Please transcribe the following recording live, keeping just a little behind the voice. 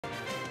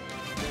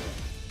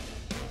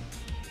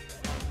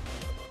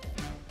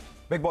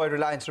Big boy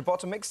Reliance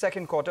reports a mixed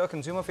second quarter.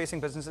 Consumer-facing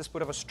businesses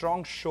put up a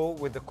strong show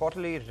with the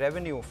quarterly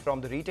revenue from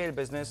the retail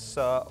business,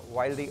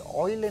 while the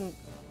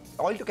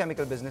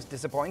oil-to-chemical business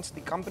disappoints.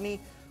 The company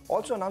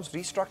also announced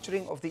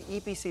restructuring of the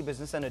EPC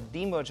business and a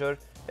demerger,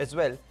 as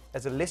well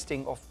as a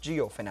listing of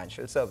Geo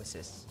Financial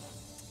Services.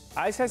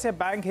 ICICI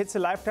Bank hits a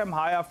lifetime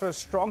high after a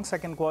strong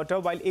second quarter,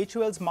 while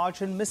HUL's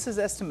margin misses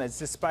estimates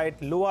despite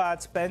lower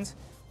ad spends.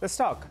 The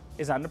stock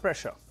is under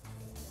pressure.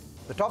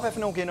 The top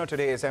F&O gainer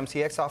today is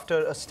MCX.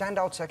 After a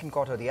standout second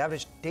quarter, the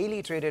average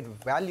daily traded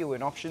value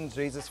in options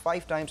raises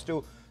 5 times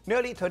to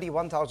nearly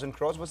 31,000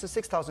 crores versus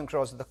 6,000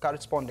 crores in the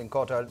corresponding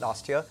quarter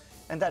last year,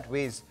 and that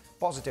weighs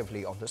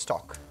positively on the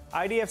stock.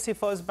 IDFC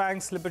First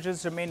Bank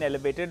slippages remain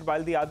elevated,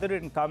 while the other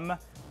income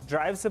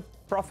drives a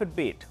profit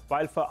beat.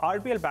 While for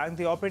RBL Bank,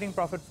 the operating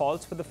profit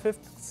falls for the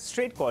 5th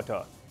straight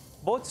quarter.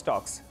 Both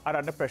stocks are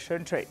under pressure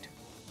in trade.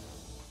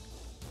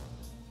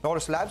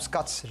 Norris Labs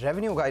cuts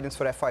revenue guidance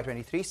for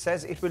FY23,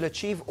 says it will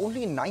achieve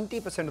only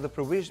 90% of the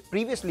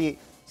previously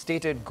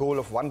stated goal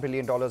of $1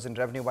 billion in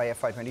revenue by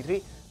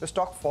FY23. The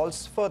stock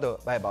falls further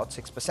by about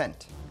 6%.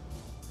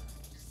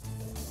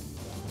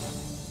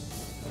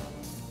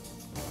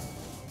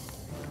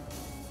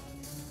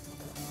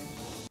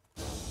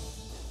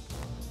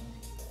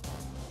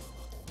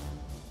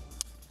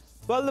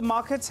 Well, the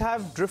markets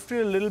have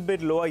drifted a little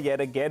bit lower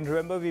yet again.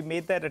 Remember, we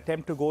made that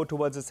attempt to go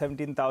towards the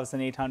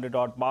 17,800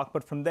 odd mark,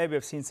 but from there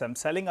we've seen some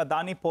selling.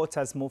 Adani Ports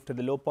has moved to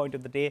the low point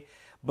of the day.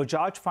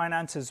 Bajaj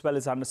Finance as well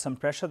is under some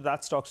pressure.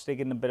 That stock's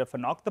taken a bit of a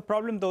knock. The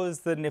problem, though, is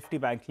the Nifty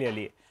Bank,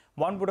 clearly.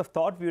 One would have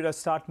thought we would have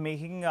started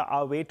making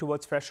our way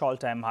towards fresh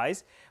all-time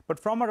highs, but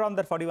from around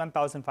that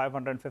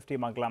 41,550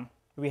 maglam,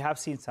 we have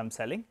seen some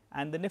selling.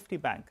 And the Nifty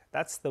Bank,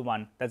 that's the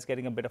one that's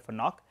getting a bit of a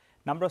knock.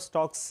 Number of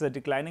stocks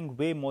declining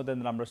way more than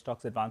the number of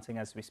stocks advancing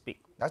as we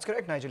speak. That's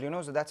correct,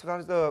 Nigel. So that's as far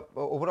as the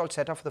overall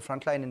setup for the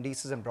frontline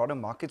indices and broader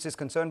markets is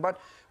concerned. But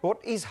what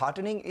is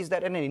heartening is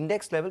that at an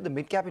index level, the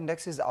mid-cap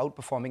index is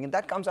outperforming. And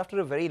that comes after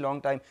a very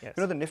long time. Yes.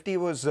 The Nifty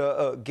was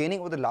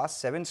gaining over the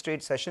last 7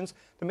 straight sessions.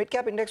 The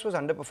mid-cap index was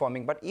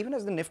underperforming. But even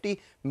as the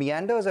Nifty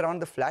meanders around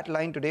the flat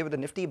line today with the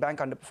Nifty Bank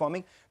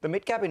underperforming, the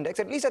mid-cap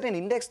index, at least at an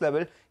index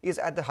level, is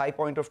at the high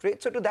point of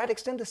trade. So to that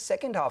extent, the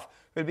second half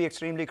will be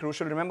extremely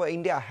crucial. Remember,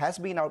 India has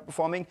been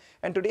outperforming,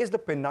 and today is the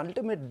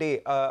penultimate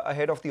day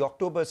ahead of the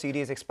October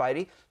series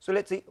expiry. So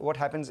let's see what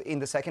happens in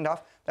the second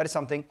half. That is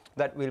something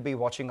that we'll be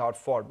watching out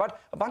for. But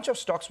a bunch of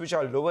stocks which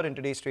are lower in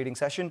today's trading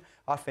session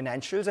are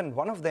financials, and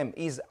one of them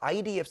is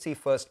IDFC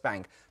First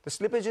Bank. The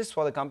slippages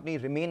for the company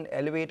remain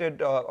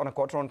elevated on a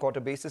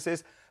quarter-on-quarter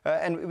basis,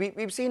 and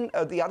we've seen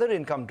the other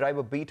income drive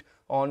a beat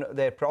on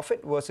their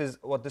profit versus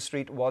what the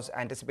street was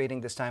anticipating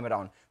this time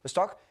around. The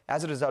stock,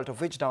 as a result of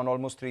which, down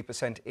almost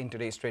 3% in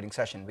today's trading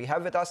session. We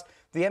have with us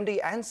the MD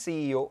and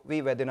CEO,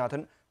 V.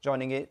 Vaidyanathan,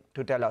 joining in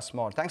to tell us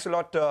more. Thanks a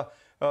lot, Mr.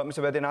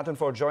 Vaidyanathan,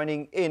 for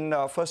joining in.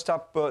 First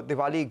up,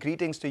 Diwali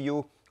greetings to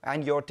you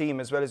and your team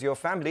as well as your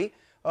family.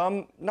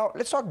 Now,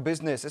 let's talk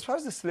business. As far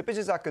as the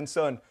slippages are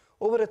concerned,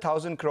 over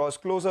 1,000 crores,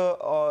 closer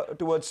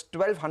towards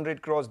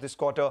 1,200 crores this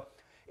quarter.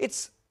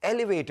 It's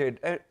elevated.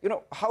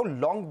 How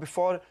long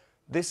before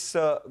this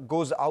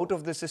goes out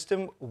of the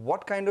system?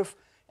 What kind of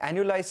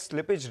annualized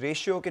slippage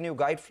ratio can you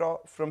guide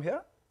from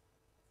here?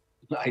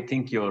 I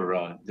think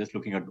you're just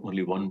looking at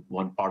only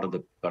one part of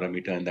the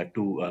parameter, and that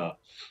too.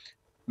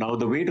 Now,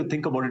 the way to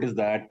think about it is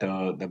that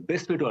the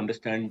best way to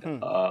understand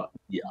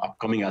the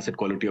upcoming asset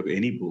quality of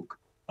any book,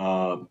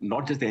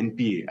 not just the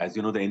NPA. As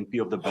you know, the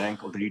NPA of the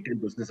bank or the retail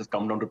business has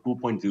come down to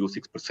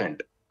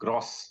 2.06%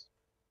 gross.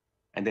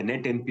 And the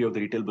net NPA of the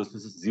retail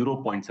business is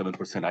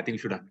 0.7%. I think you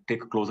should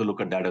take a closer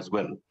look at that as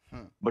well.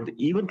 But the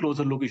even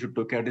closer look you should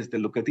look at is the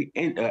look at the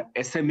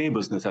SMA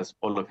business, as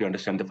all of you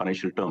understand the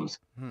financial terms.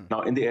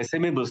 Now, in the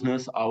SMA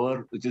business,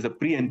 which is a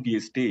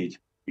pre-NPA stage,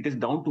 it is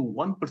down to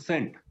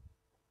 1%.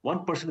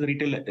 1% of the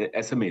retail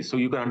SMA. So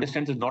you can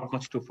understand there's not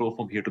much to flow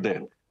from here to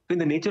there. So in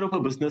the nature of a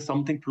business,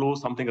 something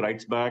flows, something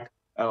writes back,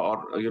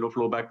 or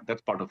flow back.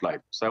 That's part of life.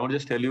 So I want to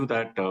just tell you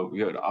that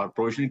our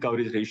provisioning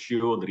coverage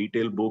ratio on the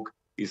retail book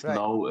is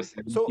now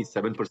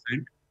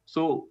 77%.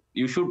 So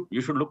you should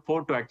look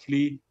forward to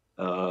actually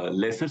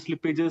lesser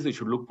slippages. You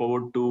should look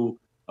forward to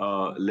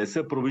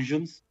lesser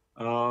provisions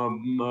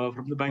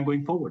from the bank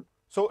going forward.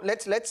 So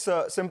let's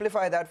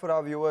simplify that for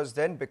our viewers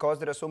then, because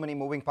there are so many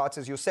moving parts,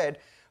 as you said.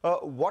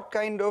 What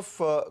kind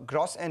of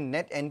gross and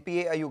net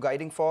NPA are you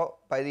guiding for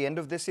by the end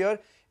of this year?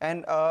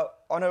 And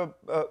on an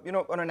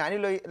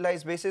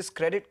annualized basis,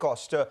 credit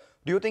cost, do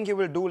you think you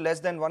will do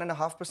less than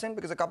 1.5%?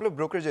 Because a couple of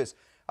brokerages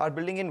are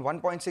building in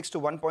 1.6 to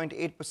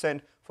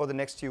 1.8% for the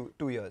next 2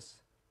 years.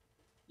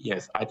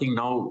 Yes, I think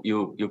now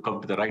you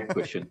come to the right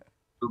question.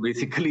 So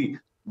basically,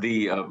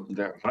 the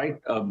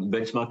right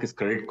benchmark is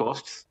credit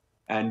costs,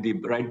 and the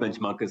right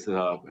benchmark is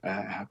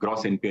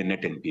gross NPA and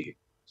net NPA.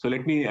 So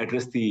let me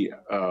address the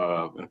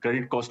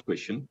credit cost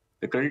question.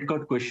 The credit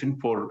card question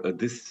for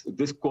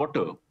this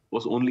quarter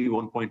was only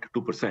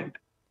 1.2%.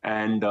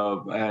 And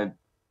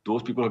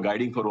those people are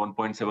guiding for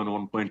 1.7,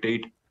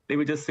 1.8. they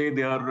will just say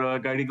they are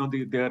guiding on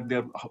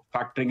they're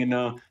factoring in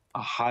a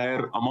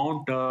higher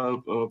amount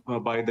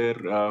by their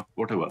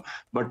whatever.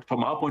 But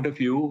from our point of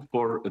view,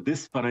 for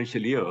this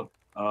financial year,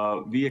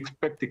 we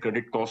expect the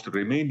credit cost to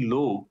remain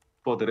low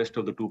for the rest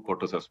of the 2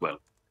 quarters as well.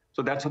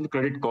 So that's on the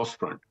credit cost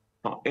front.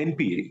 Now,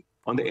 NPA.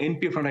 On the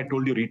NPA front, I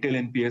told you retail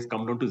NPA has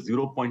come down to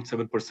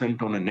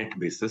 0.7% on a net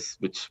basis,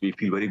 which we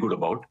feel very good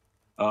about.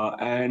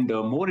 And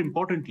more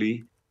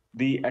importantly,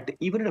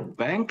 even at a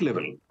bank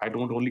level, I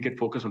don't only get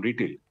focused on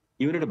retail.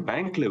 Even at a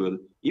bank level,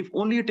 if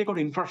only you take out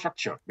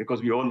infrastructure,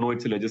 because we all know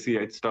it's a legacy,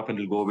 it's stuff and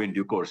it'll go away in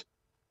due course.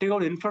 Take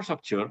out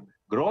infrastructure,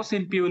 gross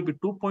NPA will be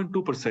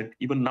 2.2%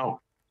 even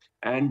now.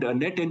 And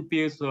net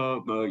NPA is,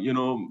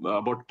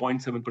 about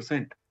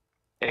 0.7%,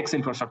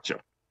 ex-infrastructure.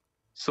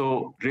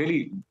 So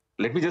really,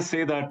 let me just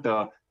say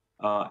that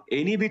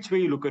any which way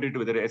you look at it,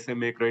 whether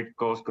SMA, credit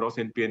cost, gross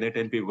NPA, net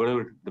NPA,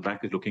 whatever, the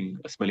bank is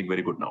smelling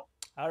very good now.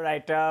 All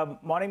right.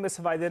 Morning,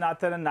 Mr.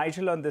 Vaidyanathan and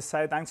Nigel on this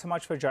side. Thanks so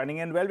much for joining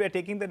in. Well, we're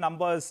taking the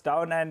numbers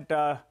down and,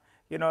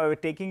 we're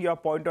taking your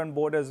point on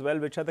board as well,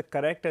 which are the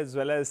correct as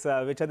well as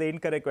which are the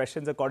incorrect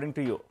questions according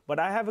to you. But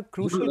I have a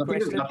crucial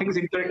question. Nothing is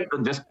incorrect.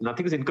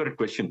 Nothing is incorrect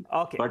question.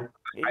 Okay. But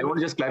I want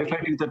to just clarify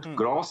that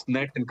gross,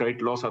 net and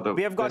credit loss are the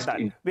We have got that.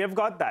 We have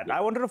got that. Yeah.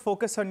 I wanted to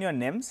focus on your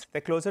NIMs.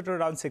 They're closer to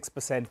around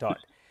 6% odd.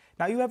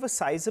 Now, you have a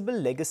sizable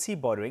legacy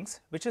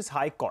borrowings, which is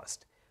high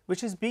cost,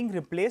 which is being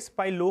replaced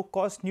by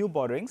low-cost new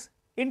borrowings.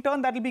 In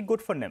turn, that will be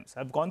good for NIMs.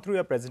 I've gone through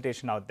your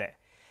presentation out there.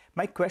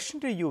 My question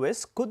to you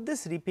is, could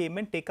this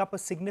repayment take up a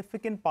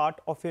significant part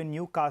of your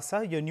new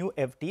CASA, your new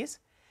FDs?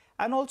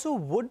 And also,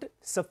 would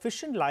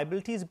sufficient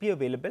liabilities be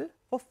available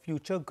for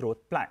future growth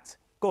plans?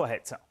 Go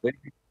ahead, sir.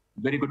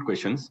 Very good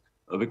questions.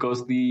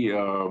 Because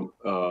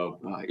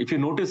if you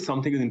notice,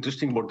 something is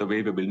interesting about the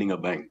way we're building a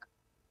bank.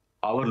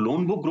 Our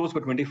loan book grows by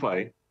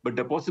 25, but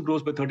deposit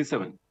grows by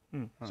 37.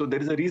 So there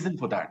is a reason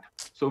for that.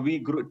 So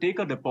we take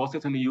our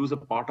deposits and we use a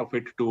part of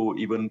it to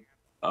even,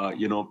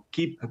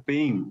 keep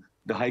paying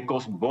the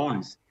high-cost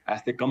bonds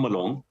as they come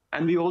along.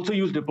 And we also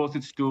use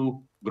deposits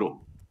to grow.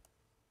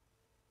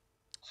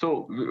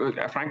 So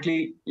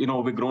frankly,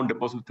 we've grown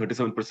deposits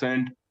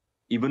 37%.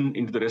 Even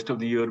into the rest of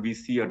the year, we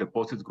see our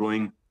deposits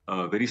growing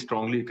very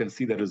strongly. You can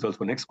see the results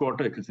for next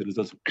quarter. You can see the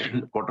results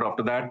quarter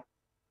after that.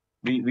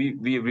 We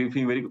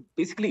feel very good.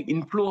 Basically,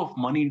 inflow of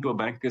money into a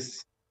bank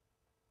is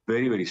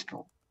very, very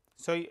strong.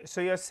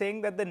 So you're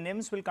saying that the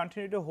NIMs will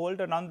continue to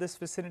hold around this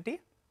vicinity?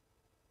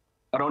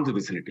 Around the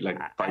vicinity, like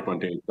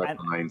 5.8,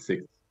 5.9,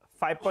 6.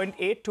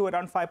 5.8 to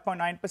around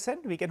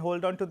 5.9%? We can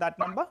hold on to that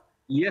number?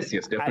 Yes,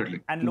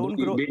 definitely. And loan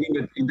growth?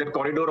 In that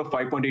corridor of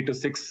 5.8 to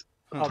 6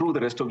 through the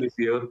rest of this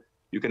year,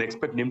 you can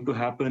expect NIM to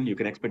happen. You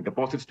can expect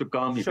deposits to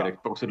come. You can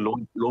expect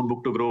loan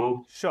book to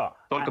grow. Sure.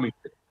 It's all coming.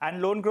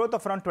 And loan growth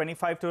of around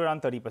 25 to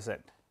around 30%?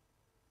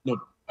 No,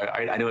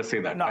 I never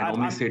say that. No, I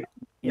normally say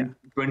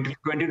 20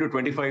 to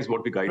 25 is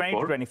what we guide 20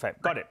 for. 20 to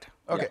 25. Got it.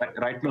 Okay. Yeah,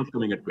 right now it's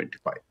coming at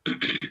 25.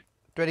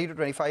 20 to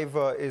 25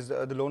 is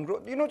the loan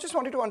growth. Just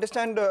wanted to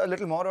understand a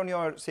little more on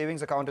your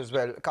savings account as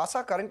well.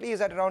 CASA currently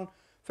is at around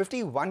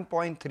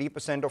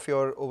 51.3% of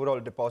your overall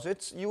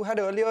deposits. You had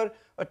earlier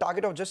a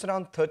target of just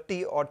around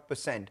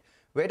 30-odd%.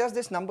 Where does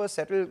this number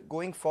settle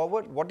going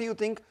forward? What do you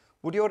think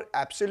would your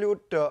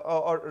absolute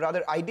or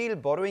rather ideal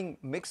borrowing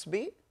mix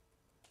be?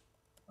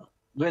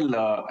 Well,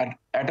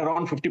 at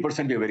around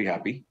 50%, we are very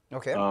happy.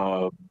 Okay.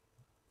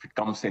 If it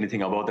comes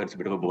anything above that, it's a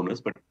bit of a bonus,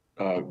 but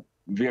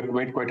we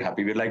are quite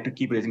happy. We like to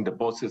keep raising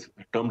deposits,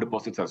 term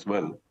deposits as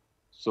well.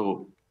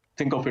 So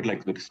think of it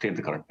like we stay in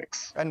the current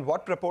mix. And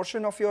what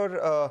proportion of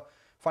your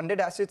funded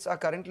assets are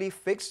currently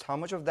fixed? How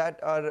much of that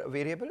are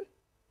variable?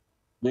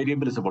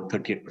 Variable is about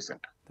 38%.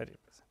 38%.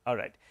 All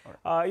right.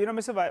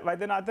 Mr.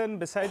 Vaidyanathan,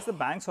 besides the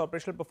bank's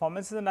operational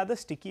performance is another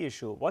sticky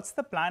issue. What's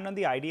the plan on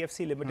the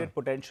IDFC Limited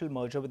potential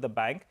merger with the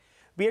bank?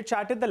 We had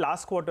chatted the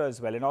last quarter as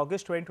well. In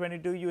August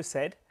 2022, you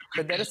said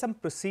that there are some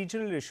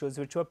procedural issues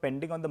which were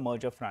pending on the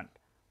merger front.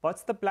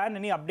 What's the plan?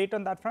 Any update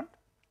on that front?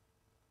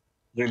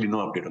 Really no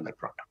update on that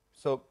front.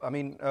 So,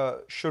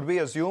 should we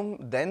assume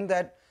then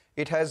that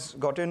it has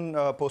gotten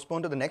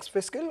postponed to the next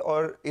fiscal,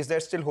 or is there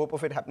still hope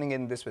of it happening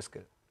in this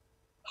fiscal?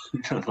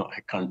 No,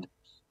 I can't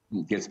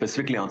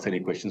specifically answer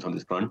any questions on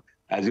this front.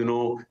 As you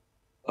know,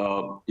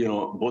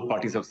 both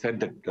parties have said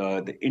that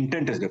the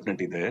intent is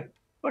definitely there.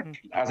 But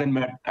as and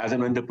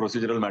when the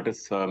procedural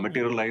matters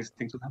materialize,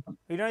 things will happen.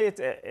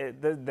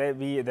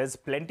 There's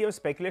plenty of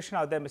speculation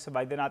out there, Mr.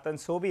 Vaidyanathan.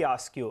 So we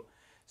ask you.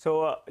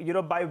 So,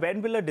 by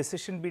when will a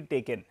decision be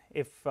taken?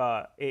 If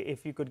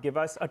you could give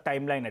us a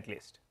timeline at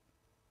least.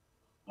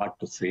 Hard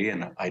to say,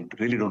 and I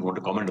really don't want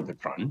to comment on that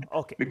front.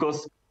 Okay.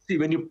 Because see,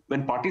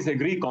 when parties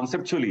agree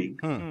conceptually,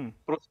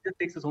 procedure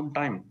takes its own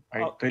time.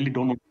 I really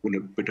don't want to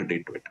put a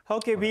date to it.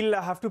 Okay, we'll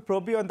have to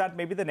probe you on that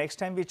maybe the next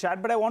time we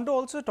chat. But I want to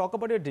also talk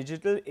about your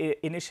digital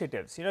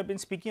initiatives. I've been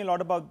speaking a lot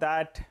about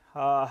that.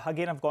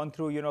 Again, I've gone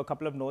through, a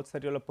couple of notes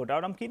that you'll have put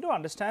out. I'm keen to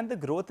understand the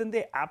growth in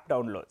the app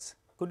downloads.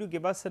 Could you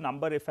give us a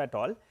number, if at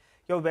all?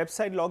 Your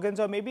website logins,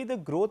 or maybe the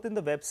growth in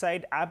the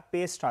website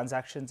app-based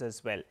transactions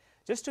as well,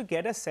 just to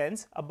get a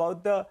sense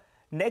about the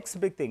next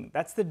big thing?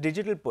 That's the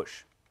digital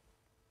push.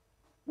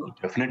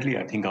 Definitely,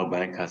 I think our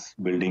bank has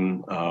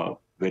building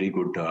very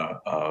good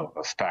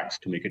stacks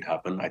to make it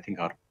happen. I think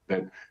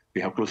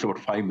we have close to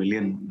about 5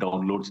 million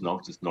downloads now,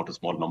 which is not a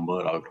small number.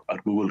 Our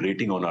Google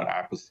rating on our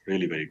app is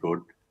really very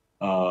good.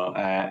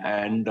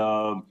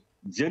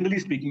 Generally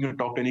speaking, you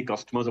talk to any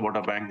customers about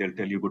our bank, they'll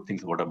tell you good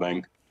things about our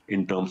bank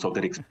in terms of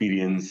their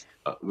experience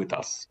with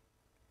us.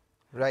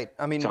 Right.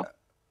 I mean,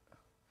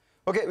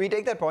 okay, we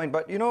take that point,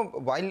 but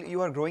while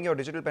you are growing your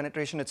digital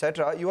penetration,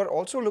 etc., you are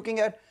also looking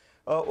at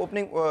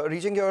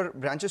reaching your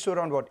branches to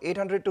around what,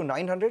 800 to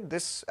 900?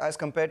 This as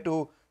compared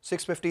to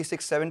 650,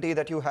 670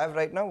 that you have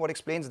right now. What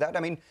explains that?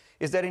 I mean,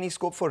 is there any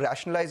scope for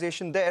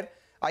rationalization there?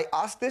 I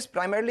ask this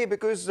primarily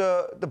because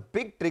the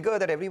big trigger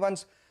that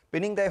everyone's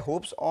pinning their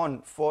hopes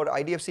on for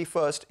IDFC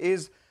First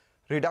is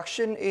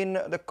reduction in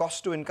the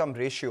cost to income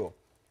ratio.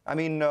 I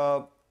mean,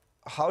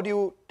 how do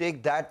you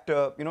take that,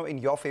 in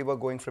your favor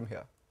going from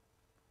here?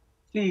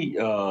 See,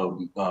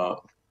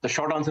 the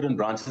short answer in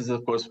branches is,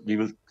 of course, we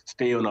will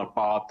stay on our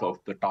path of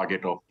the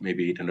target of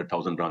maybe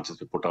 800,000 branches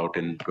we put out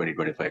in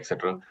 2025,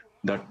 etc.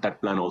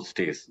 That plan all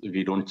stays.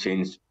 We don't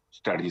change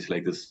strategies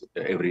like this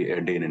every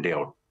day in and day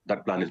out.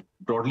 That plan is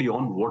broadly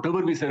on.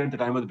 Whatever we said at the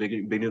time of the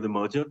beginning of the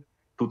merger,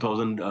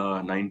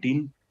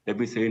 2019, let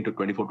me say into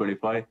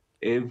 24-25,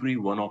 every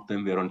one of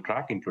them were on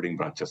track, including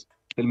branches.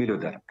 Let me do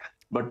that.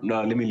 But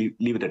let me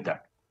leave it at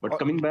that. But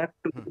coming back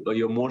to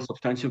your more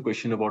substantial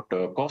question about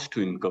cost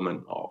to income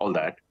and all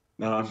that,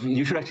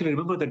 you should actually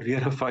remember that we are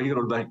a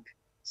 5-year-old bank.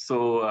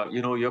 So,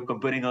 you're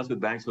comparing us with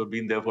banks who have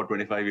been there for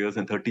 25 years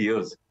and 30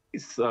 years.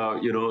 It's,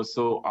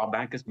 so our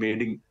bank is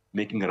making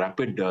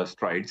rapid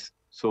strides.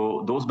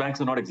 So those banks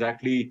are not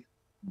exactly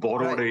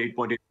borrowed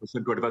 8.8%,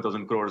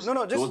 25,000 crores.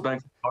 No, those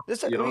banks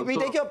we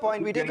take your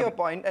point. We take your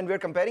point, and we're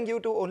comparing you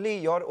to only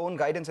your own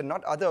guidance and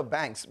not other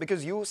banks,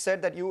 because you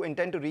said that you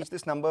intend to reach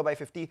this number by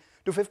 50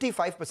 to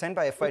 55%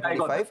 by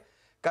FY25.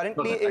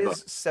 Currently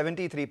is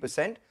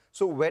 73%.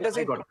 So where does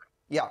it?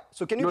 Yeah.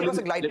 So can you give us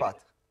a glide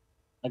path?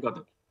 I got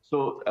it.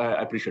 So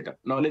I appreciate that.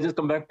 Now let's just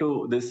come back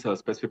to this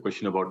specific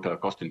question about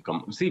cost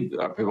income. See,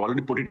 we've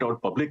already put it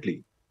out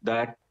publicly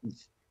that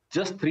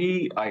just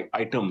 3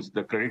 items: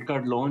 the credit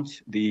card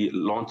launch, the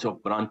launch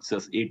of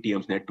branches,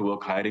 ATMs,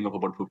 network, hiring of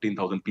about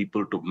 15,000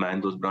 people to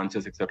man those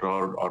branches, etc.,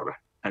 or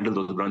handle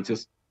those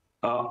branches.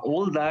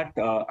 All that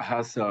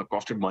has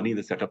costed money in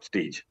the setup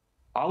stage.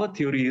 Our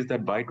theory is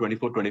that by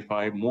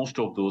 24-25, most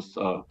of those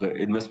the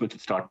investments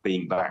will start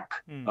paying back.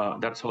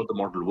 That's how the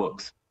model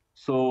works.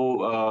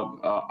 So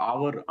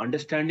our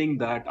understanding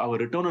that our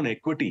return on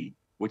equity,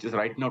 which is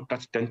right now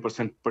touched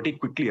 10% pretty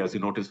quickly, as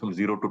you notice, from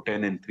 0 to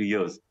 10 in 3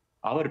 years,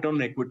 our return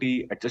on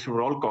equity adjusted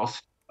for all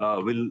costs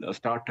will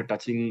start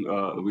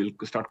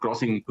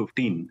crossing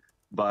 15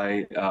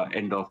 by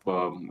end of,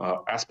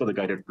 as per the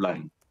guided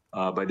plan,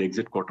 by the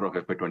exit quarter of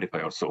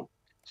FY25 or so.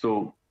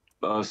 So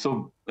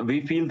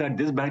we feel that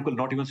this bank will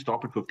not even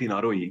stop at 15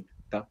 ROE.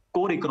 The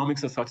core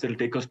economics are such that it'll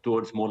take us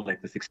towards more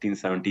like the 16,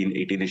 17,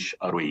 18-ish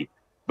ROE.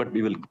 But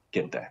we will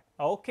get there.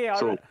 Okay,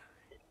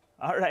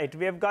 all right.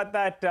 We have got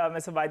that,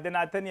 Mr.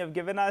 Vaidyanathan. You have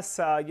given us,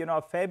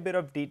 a fair bit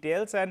of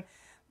details. And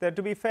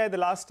to be fair, the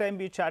last time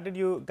we chatted,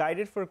 you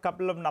guided for a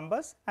couple of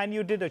numbers, and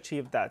you did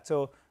achieve that.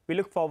 So we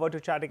look forward to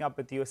chatting up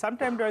with you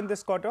sometime during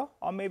this quarter,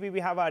 or maybe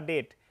we have our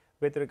date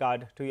with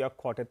regard to your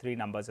Q3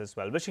 numbers as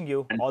well. Wishing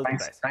you all the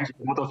best. Thanks to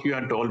both of you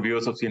and to all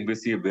viewers of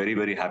CNBC. A very,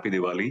 very happy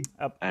Diwali.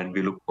 And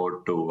we look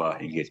forward to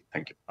engaging.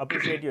 Thank you.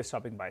 Appreciate you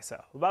stopping by, sir.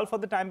 Well, for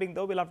the time being,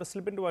 though, we'll have to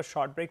slip into a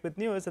short break with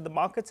news that the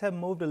markets have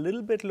moved a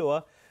little bit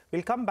lower.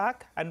 We'll come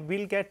back and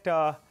we'll get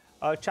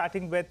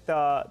chatting with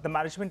the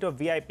management of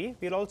VIP.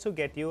 We'll also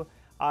get you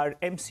our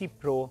MC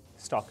Pro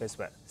stock as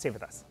well. Stay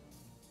with us.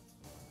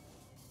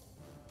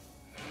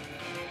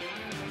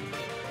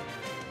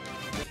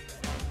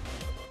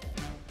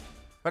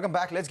 Welcome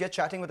back. Let's get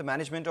chatting with the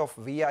management of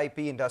VIP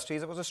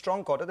Industries. It was a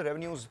strong quarter. The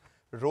revenues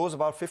rose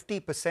about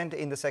 50%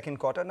 in the second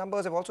quarter.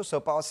 Numbers have also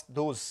surpassed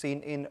those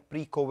seen in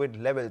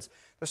pre-COVID levels.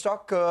 The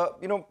stock,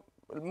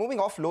 moving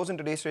off lows in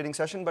today's trading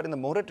session, but in the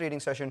motor trading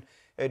session,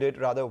 it did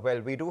rather well.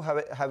 We do have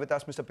with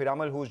us Mr.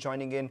 Piramal, who's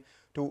joining in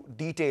to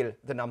detail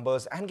the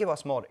numbers and give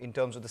us more in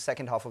terms of the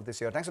second half of this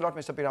year. Thanks a lot,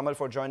 Mr. Piramal,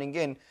 for joining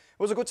in. It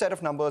was a good set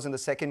of numbers in the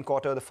second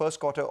quarter. The first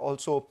quarter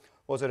also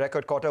was a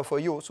record quarter for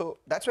you. So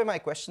that's where my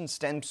question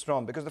stems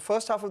from, because the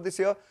first half of this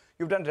year,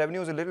 you've done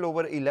revenues a little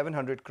over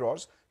 1,100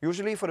 crores.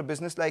 Usually for a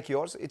business like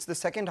yours, it's the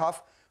second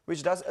half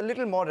which does a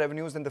little more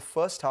revenues than the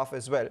first half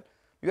as well.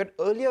 You had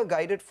earlier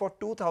guided for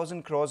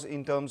 2,000 crores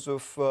in terms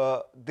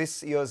of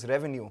this year's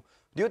revenue.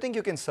 Do you think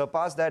you can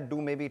surpass that,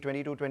 do maybe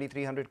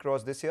 2,200-2,300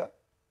 crores this year?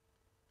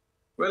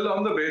 Well,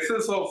 on the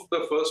basis of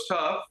the first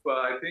half,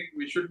 I think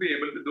we should be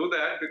able to do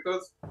that,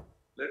 because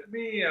let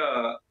me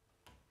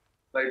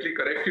slightly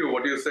correct you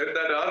what you said,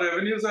 that our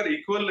revenues are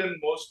equal in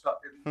both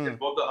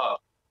the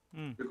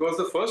halves. Because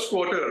the first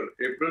quarter,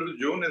 April to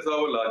June, is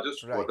our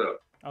largest quarter.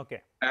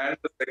 Okay. And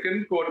the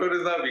second quarter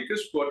is our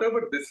weakest quarter,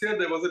 but this year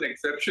there was an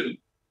exception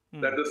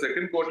that the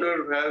second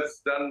quarter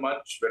has done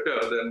much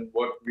better than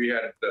what we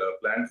had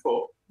planned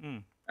for.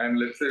 and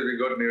let's say we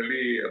got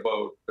nearly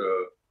about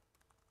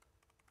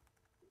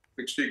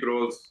 60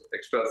 crores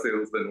extra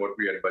sales than what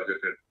we had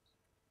budgeted.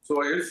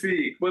 So if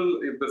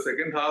the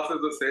second half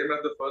is the same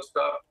as the first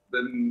half,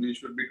 then we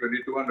should be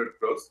 2,200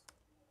 crores.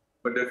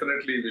 But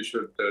definitely we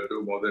should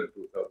do more than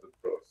 2,000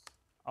 crores.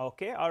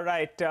 Okay, all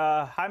right.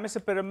 Hi, Mr.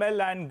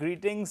 Piramal, and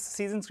greetings,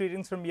 season's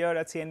greetings from here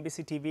at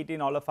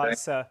CNBC-TV18, all of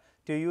us,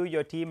 to you,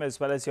 your team, as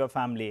well as your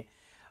family.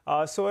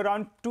 So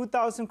around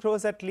 2,000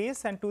 crores at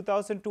least, and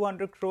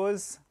 2,200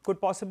 crores could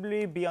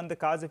possibly be on the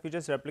cards if you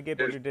just replicate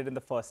what you did in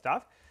the first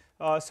half.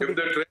 So if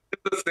the trend is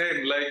the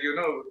same,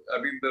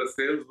 the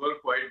sales were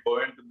quite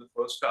buoyant in the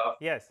first half.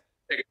 Yes.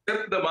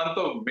 Except the month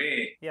of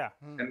May. Yeah.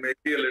 And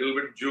maybe a little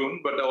bit June,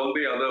 but all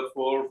the other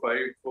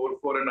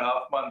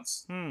 4.5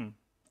 months.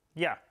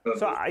 Yeah.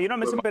 So,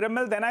 Mr.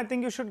 Piramal, then I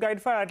think you should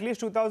guide for at least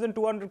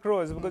 2,200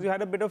 crores because you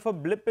had a bit of a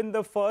blip in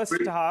the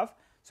first half.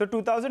 So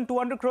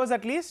 2,200 crores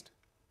at least?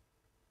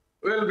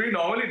 Well, we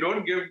normally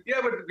don't give,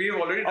 but we've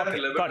already done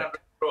 1,100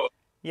 crores.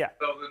 Yeah.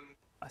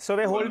 So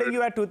we're holding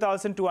you at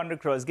 2,200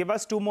 crores. Give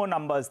us two more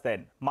numbers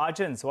then.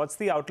 Margins, what's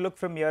the outlook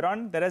from here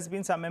on? There has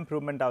been some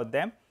improvement out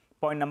there.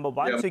 Point number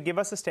one. So give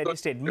us a steady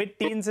state.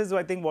 Mid-teens is,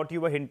 I think, what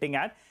you were hinting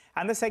at.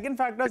 And the second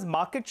factor is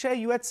market share.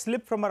 You had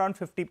slipped from around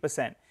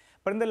 50%.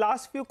 But in the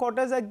last few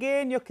quarters,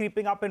 again, you're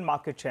creeping up in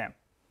market share.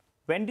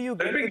 When do you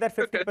get to that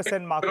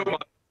 50% market?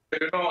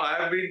 I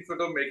have been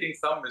sort of making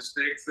some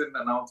mistakes in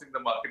announcing the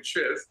market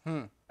shares.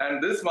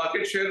 And this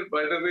market share,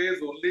 by the way,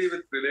 is only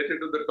related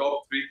to the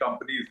top 3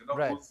 companies,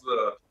 whose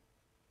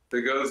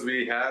figures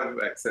we have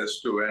access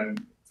to,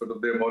 and sort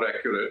of they're more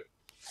accurate.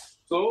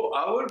 So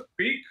our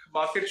peak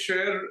market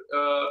share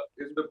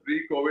in the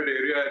pre-COVID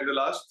area in the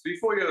last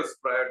 3-4 years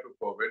prior to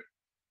COVID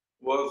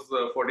was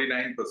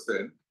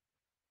 49%.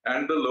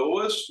 And the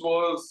lowest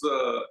was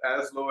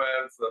as low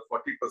as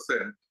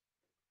 40%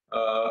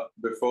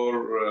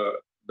 before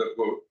the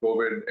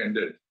COVID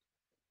ended.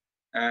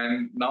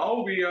 And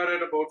now we are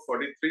at about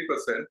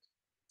 43%.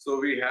 So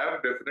we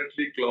have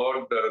definitely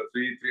clawed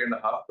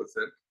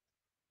 3.5%.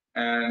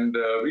 And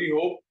we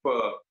hope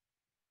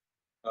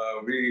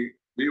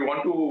we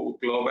want to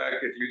claw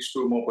back at least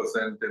 2% more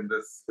in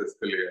this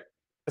fiscal year.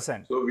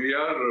 So we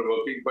are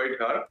working quite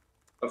hard.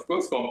 Of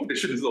course,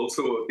 competition is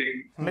also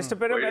working Mr.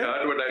 quite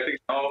hard, but I think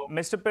now...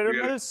 Mr.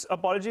 Piramal,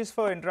 apologies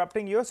for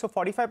interrupting you. So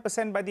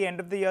 45% by the end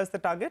of the year is the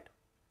target?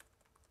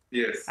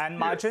 Yes. And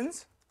margins?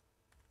 Yes.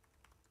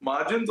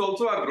 Margins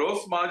also, our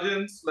gross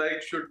margins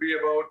should be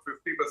about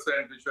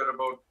 50%, which are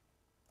about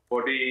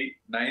 49%,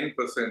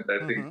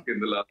 I think, in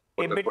the last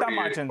quarter. EBITDA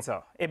margins,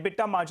 sir.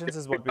 EBITDA margins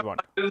is what we want.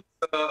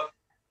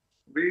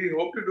 We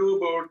hope to do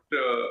about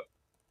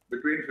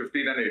between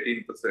 15 and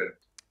 18%.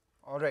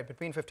 All right,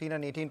 between 15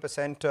 and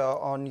 18%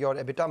 on your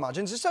EBITDA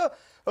margins. Just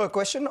a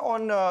question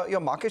on your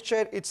market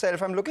share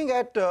itself. I'm looking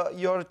at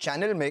your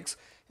channel mix,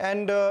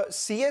 and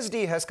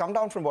CSD has come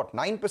down from what,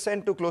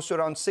 9% to close to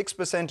around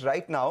 6%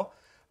 right now.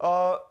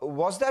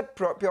 Was that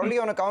purely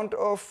on account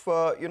of,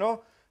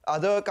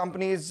 other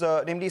companies,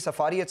 namely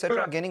Safari,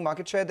 etc., gaining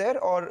market share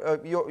there, or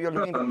you're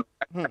looking... I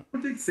don't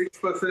think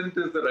 6%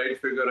 is the right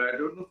figure. I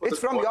don't know. It's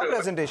from your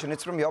presentation.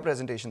 It's from your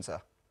presentation,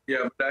 sir.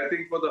 Yeah, but I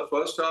think for the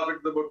first half,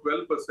 it's about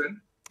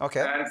 12%.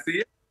 Okay. And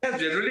CSD has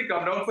generally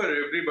come down for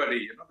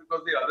everybody,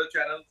 because the other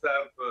channels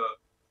have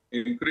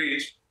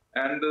increased,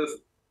 and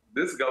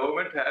this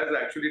government has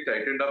actually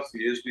tightened up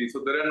CSD.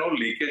 So there are no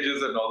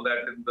leakages and all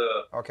that in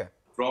the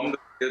from the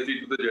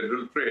CSD to the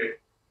general trade.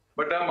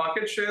 But our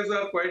market shares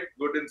are quite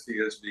good in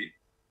CSD.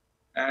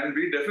 And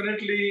we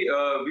definitely,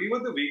 we were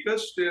the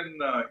weakest in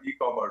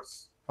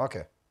e-commerce.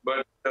 Okay.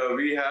 But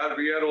we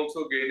are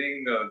also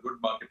gaining good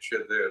market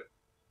share there.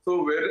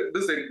 So where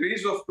this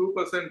increase of 2%,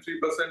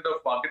 3%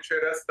 of market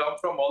share has come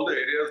from all the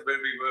areas where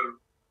we were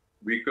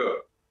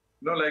weaker.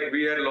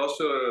 We had lost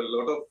a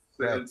lot of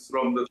sales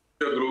from the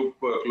group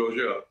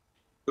closure.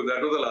 So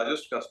that was the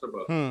largest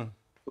customer.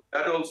 So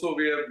that also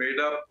we have made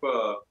up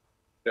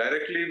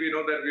directly. We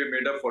know that we have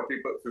made up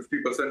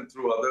 50%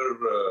 through other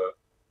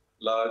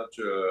large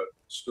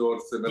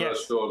stores, similar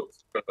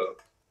stores.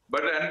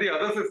 And the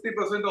other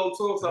 50%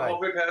 also, some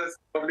of it has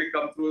probably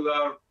come through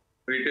our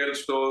retail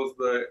stores,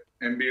 the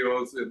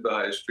MBOs in the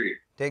high street.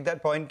 Take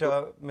that point,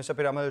 Mr.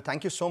 Piramal.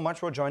 Thank you so much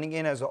for joining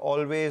in, as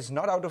always.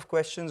 Not out of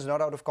questions,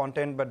 not out of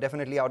content, but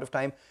definitely out of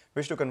time.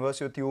 Wish to converse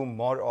with you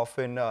more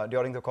often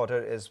during the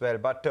quarter as well.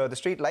 But the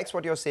street likes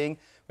what you're saying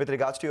with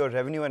regards to your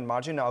revenue and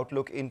margin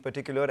outlook in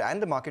particular,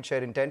 and the market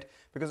share intent,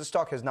 because the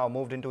stock has now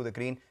moved into the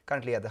green,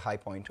 currently at the high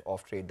point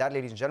of trade. That,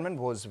 ladies and gentlemen,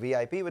 was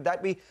VIP. With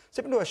that, we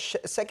step into a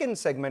second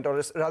segment,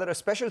 or rather a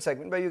special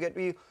segment,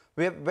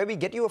 where we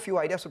get you a few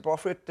ideas for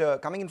profit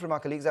coming in from our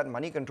colleagues at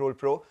Money Control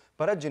Pro.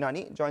 Bharat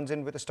Jinani joins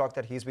in with a stock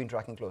that he's been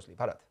tracking closely.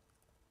 Bharat.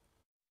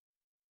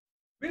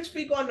 We'll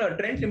speak on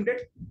Trends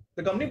Limited.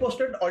 The company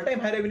posted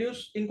all-time high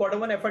revenues in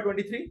Q1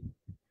 FY23.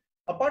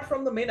 Apart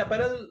from the main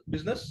apparel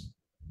business,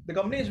 the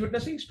company is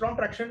witnessing strong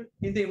traction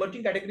in the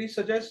emerging categories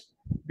such as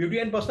beauty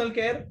and personal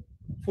care,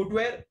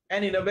 footwear,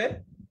 and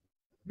innerwear.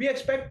 We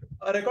expect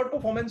a record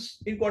performance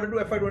in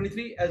Q2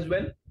 FY23 as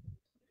well.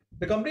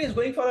 The company is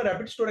going for a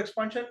rapid store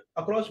expansion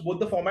across both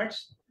the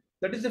formats,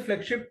 that is the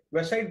flagship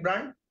Westside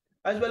brand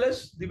as well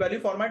as the value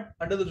format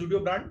under the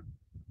Zudio brand.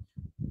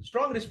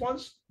 Strong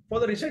response for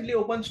the recently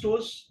opened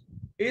stores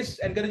is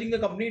encouraging the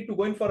company to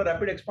go in for a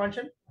rapid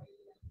expansion.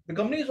 The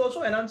company is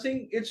also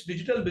enhancing its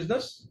digital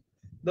business.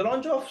 The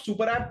launch of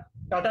Super App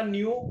Tata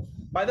Neo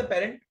by the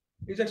parent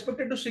is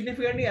expected to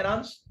significantly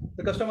enhance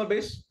the customer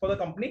base for the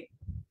company.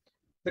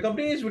 The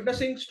company is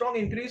witnessing strong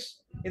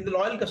increase in the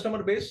loyal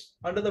customer base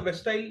under the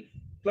Weststyle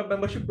Club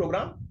membership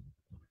program.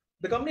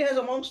 The company has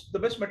amongst the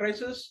best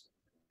matrices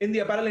in the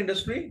apparel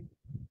industry,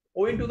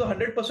 owing to the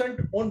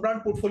 100% own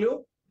brand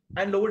portfolio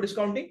and lower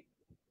discounting.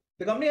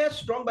 The company has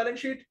strong balance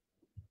sheet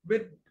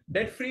with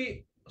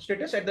debt-free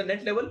status at the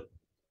net level.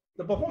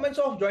 The performance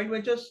of joint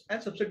ventures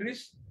and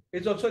subsidiaries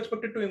is also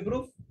expected to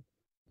improve.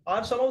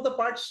 Our sum of the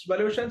parts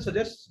valuation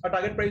suggests a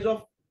target price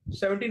of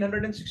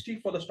 1760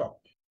 for the stock.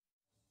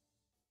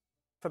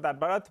 For that,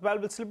 Bharat, well,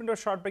 we'll slip into a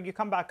short break. You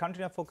come back,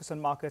 continue to focus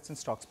on markets and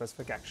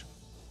stock-specific action.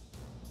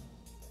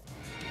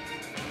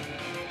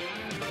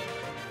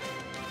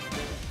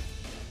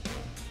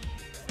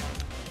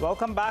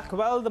 Welcome back.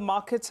 Well, the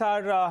markets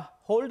are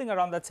holding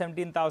around that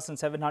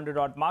 17,700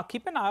 odd mark.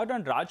 Keep an eye out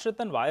on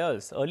Rajratan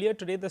Wires. Earlier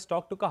today, the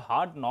stock took a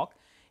hard knock.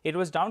 It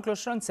was down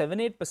close to around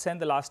 7-8%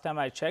 the last time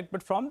I checked.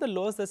 But from the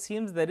lows, there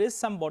seems there is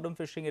some bottom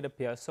fishing, it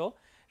appears. So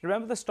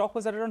remember, the stock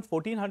was at around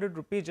 1,400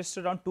 rupees just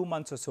around 2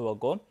 months or so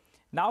ago.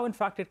 Now, in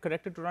fact, it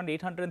corrected to around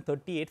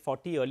 830,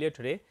 840 earlier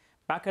today,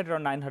 back at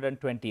around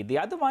 920. The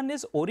other one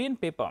is Orient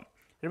Paper.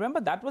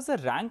 Remember, that was a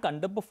rank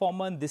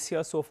underperformer in this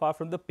year so far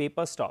from the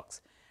paper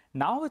stocks.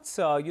 Now it's,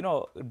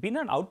 been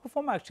an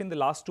outperformer actually in the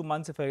last 2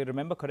 months, if I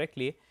remember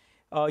correctly.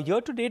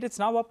 Year to date, it's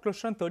now up close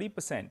to around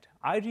 30%.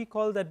 I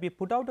recall that we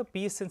put out a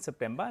piece in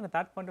September, and at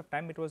that point of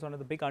time, it was one of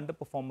the big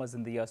underperformers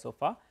in the year so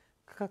far.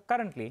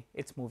 Currently,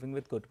 it's moving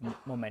with good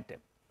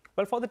momentum.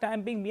 Well, for the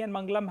time being, me and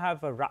Mangalam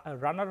have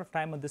run out of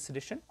time on this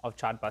edition of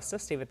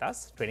Chartbusters. Stay with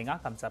us. Trading Hour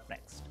comes up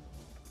next.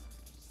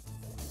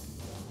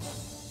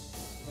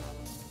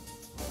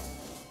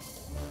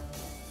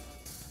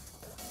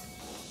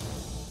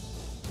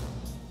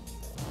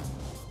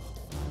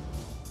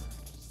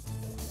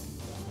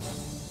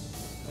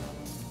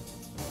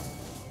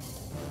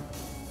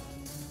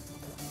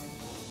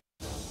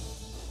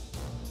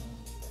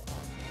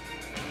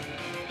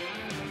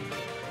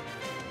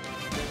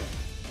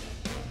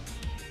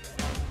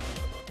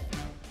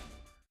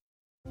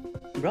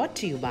 Brought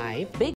to you by Big